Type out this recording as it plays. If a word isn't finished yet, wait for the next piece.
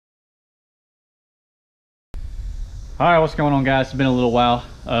All right, what's going on, guys? It's been a little while.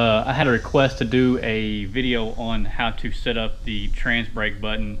 I had a request to do a video on how to set up the trans brake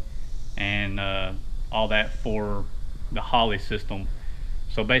button and all that for the Holley system.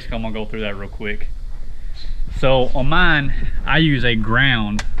 So basically I'm gonna go through that real quick. So on mine, I use a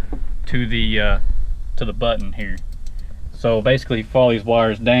ground to the button here. So basically follow these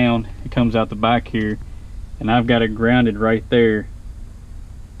wires down, it comes out the back here, and I've got it grounded right there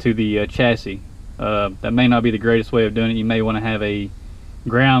to the chassis. That may not be the greatest way of doing it. You may want to have a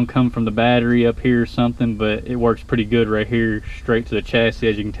ground come from the battery up here or something, but it works pretty good right here straight to the chassis.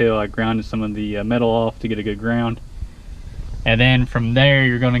 As you can tell, I grounded some of the metal off to get a good ground, and then from there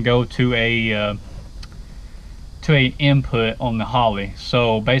you're going to go to a input on the Holley.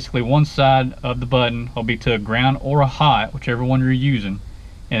 So basically one side of the button will be to a ground or a hot, whichever one you're using,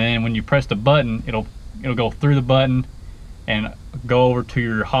 and then when you press the button, it'll go through the button and go over to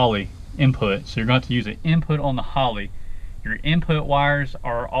your Holley input. So you're going to have to use an input on the Holley. Your input wires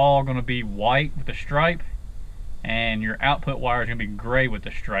are all going to be white with a stripe, and your output wire is going to be gray with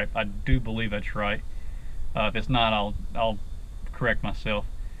the stripe. I do believe that's right. If it's not, I'll correct myself.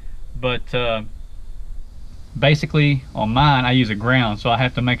 But basically on mine I use a ground, so I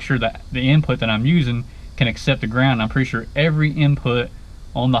have to make sure that the input that I'm using can accept the ground. I'm pretty sure every input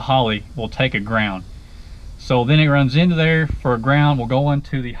on the Holley will take a ground. So then it runs into there for a ground. We'll go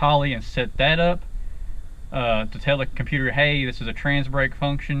into the Holley and set that up to tell the computer, hey, this is a trans brake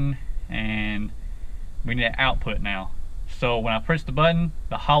function and we need an output now. So when I press the button,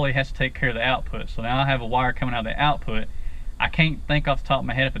 the Holley has to take care of the output. So now I have a wire coming out of the output. I can't think off the top of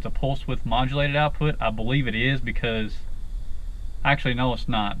my head if it's a pulse width modulated output. I believe it is, because actually no, it's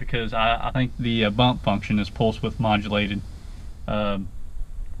not, because I think the bump function is pulse width modulated.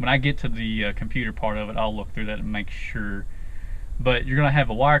 When I get to the computer part of it, I'll look through that and make sure. But you're going to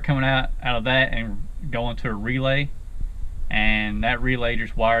have a wire coming out of that and going to a relay, and that relay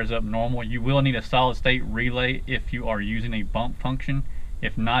just wires up normal. You will need a solid state relay if you are using a bump function.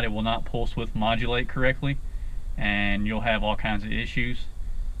 If not, it will not pulse width modulate correctly, and you'll have all kinds of issues.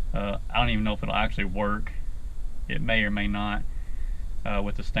 I don't even know if it'll actually work. It may or may not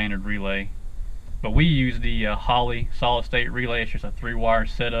with the standard relay. But we use the Holley solid state relay. It's just a 3-wire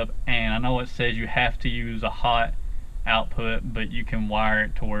setup, and I know it says you have to use a hot output, but you can wire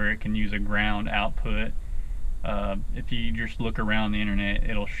it to where it can use a ground output. If you just look around the internet,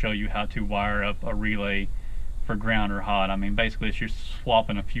 it'll show you how to wire up a relay for ground or hot. I mean, basically it's just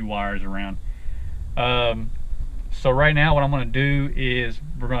swapping a few wires around. So right now what I'm going to do is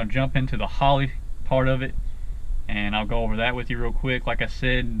we're going to jump into the Holley part of it, and I'll go over that with you real quick. Like I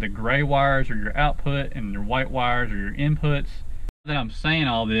said, the gray wires are your output and your white wires are your inputs. Now that I'm saying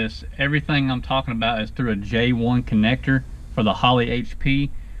all this, everything I'm talking about is through a J1 connector for the Holley HP.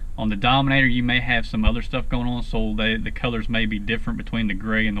 On the Dominator you may have some other stuff going on, so the colors may be different between the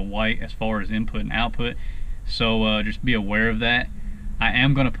gray and the white as far as input and output. So just be aware of that. I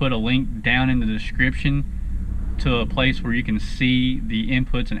am going to put a link down in the description to a place where you can see the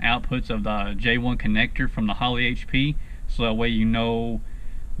inputs and outputs of the J1 connector from the Holley HP, so that way you know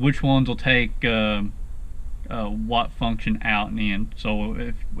which ones will take what function out and in.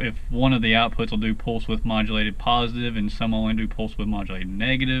 So if one of the outputs will do pulse width modulated positive, and some will only do pulse width modulated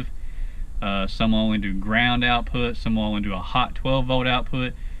negative, some will only do ground output, some will only do a hot 12-volt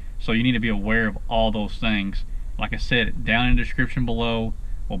output. So you need to be aware of all those things. Like I said, down in the description below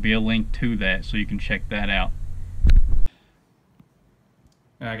will be a link to that, so you can check that out.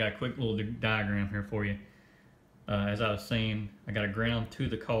 I got a quick little diagram here for you. As I was saying, I got a ground to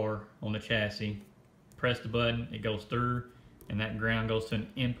the car on the chassis. Press the button, it goes through, and that ground goes to an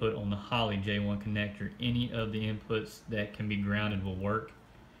input on the Holley J1 connector. Any of the inputs that can be grounded will work.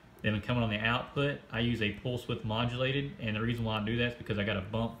 Then coming on the output, I use a pulse width modulated, and the reason why I do that is because I got a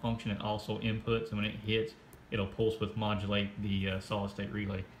bump function that also inputs, and when it hits, it'll pulse width modulate the solid state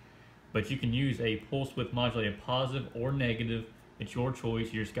relay. But you can use a pulse width modulated positive or negative. It's your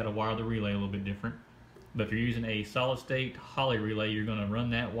choice. You just got to wire the relay a little bit different. But if you're using a solid state Holley relay, you're going to run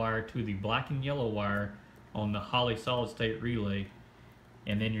that wire to the black and yellow wire on the Holley solid state relay,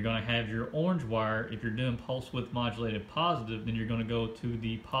 and then you're going to have your orange wire. If you're doing pulse width modulated positive, then you're going to go to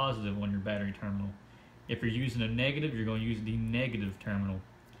the positive on your battery terminal. If you're using a negative, you're going to use the negative terminal,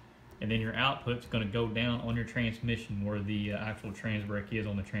 and then your output's going to go down on your transmission where the actual trans brake is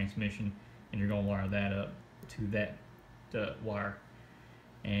on the transmission, and you're going to wire that up to that wire.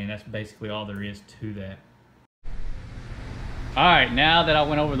 And that's basically all there is to that. Alright, now that I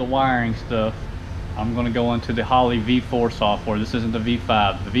went over the wiring stuff, I'm going to go into the Holley V4 software. This isn't the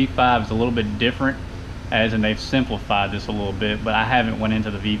V5. The V5 is a little bit different, as in they've simplified this a little bit, but I haven't went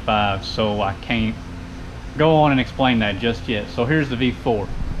into the V5, so I can't go on and explain that just yet. So here's the V4.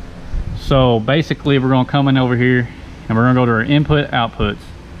 So basically we're going to come in over here and we're going to go to our input outputs.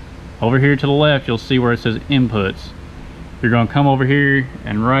 Over here to the left you'll see where it says inputs. You're going to come over here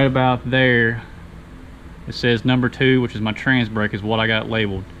and right about there it says number 2, which is my trans brake, is what I got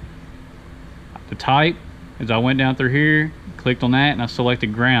labeled. The type is I went down through here, clicked on that, and I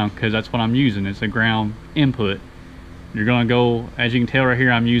selected ground because that's what I'm using. It's a ground input. You're going to go, as you can tell right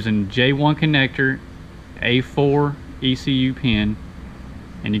here, I'm using J1 connector, A4 ECU pin,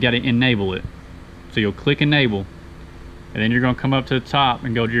 and you got to enable it. So you'll click enable, and then you're going to come up to the top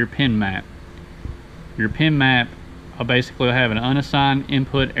and go to your pin map. Your pin map will basically have an unassigned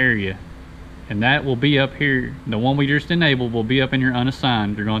input area, and that will be up here. The one we just enabled will be up in your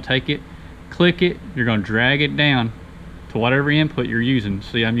unassigned. You're going to take it, click it, you're going to drag it down to whatever input you're using.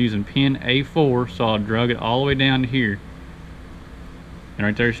 See, I'm using pin A4, so I'll drag it all the way down to here, and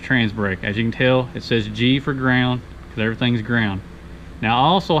right there's trans brake. As you can tell, it says G for ground because everything's ground. Now I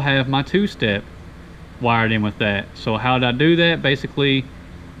also have my 2-step wired in with that. So how did I do that? Basically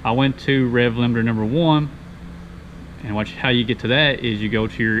I went to rev limiter number 1, and how you get to that is you go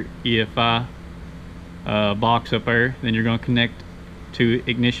to your EFI box up there, then you're going to connect to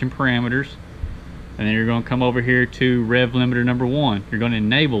ignition parameters, and then you're going to come over here to rev limiter number 1. You're going to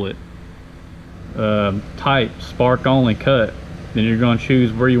enable it, type spark only cut, then you're going to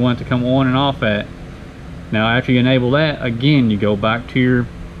choose where you want it to come on and off at. Now after you enable that, again you go back to your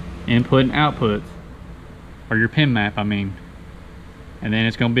input and outputs, or your pin map I mean, and then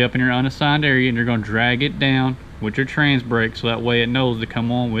it's going to be up in your unassigned area, and you're going to drag it down with your trans brake so that way it knows to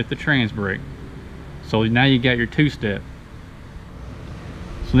come on with the trans brake. So now you got your 2-step.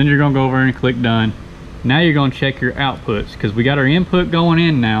 So then you're going to go over and click done. Now you're going to check your outputs, because we got our input going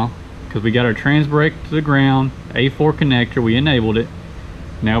in now, because we got our trans brake to the ground, A4 connector, we enabled it.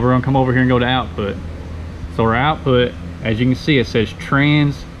 Now we're going to come over here and go to output. So our output, as you can see, it says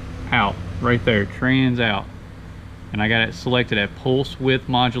trans out right there, trans out, and I got it selected at pulse width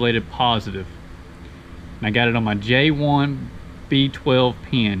modulated positive, and I got it on my J1 B12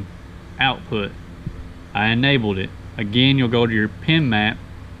 pin output. I enabled it. Again, you'll go to your pin map,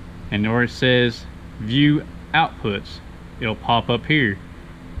 and where it says view outputs, it'll pop up here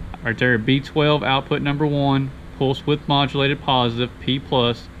right there, B12 output number 1, pulse width modulated positive, P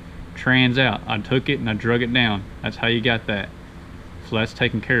plus, trans out. I took it and I drug it down. That's how you got that. So that's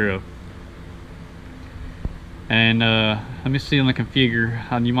taken care of. And let me see on the configure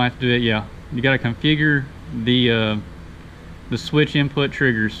how you might have to do it. Yeah, you got to configure the switch input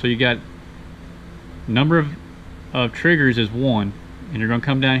triggers. So you got number of triggers is 1, and you're going to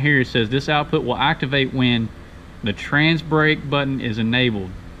come down here. It says this output will activate when the trans brake button is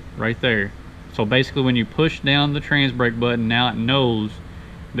enabled right there. So basically when you push down the trans brake button, now it knows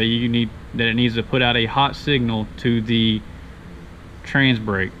that it needs to put out a hot signal to the trans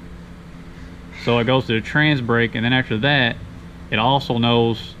brake. So it goes to the trans brake, and then after that it also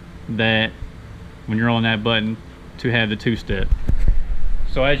knows that when you're on that button to have the 2-step.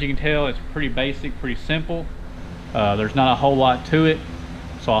 So as you can tell, it's pretty basic, pretty simple. There's not a whole lot to it.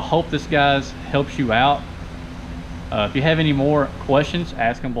 So I hope this guys helps you out. If you have any more questions,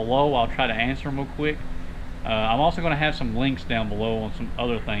 ask them below. I'll try to answer them real quick. I'm also going to have some links down below on some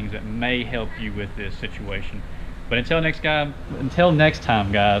other things that may help you with this situation. But until next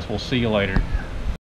time guys, we'll see you later.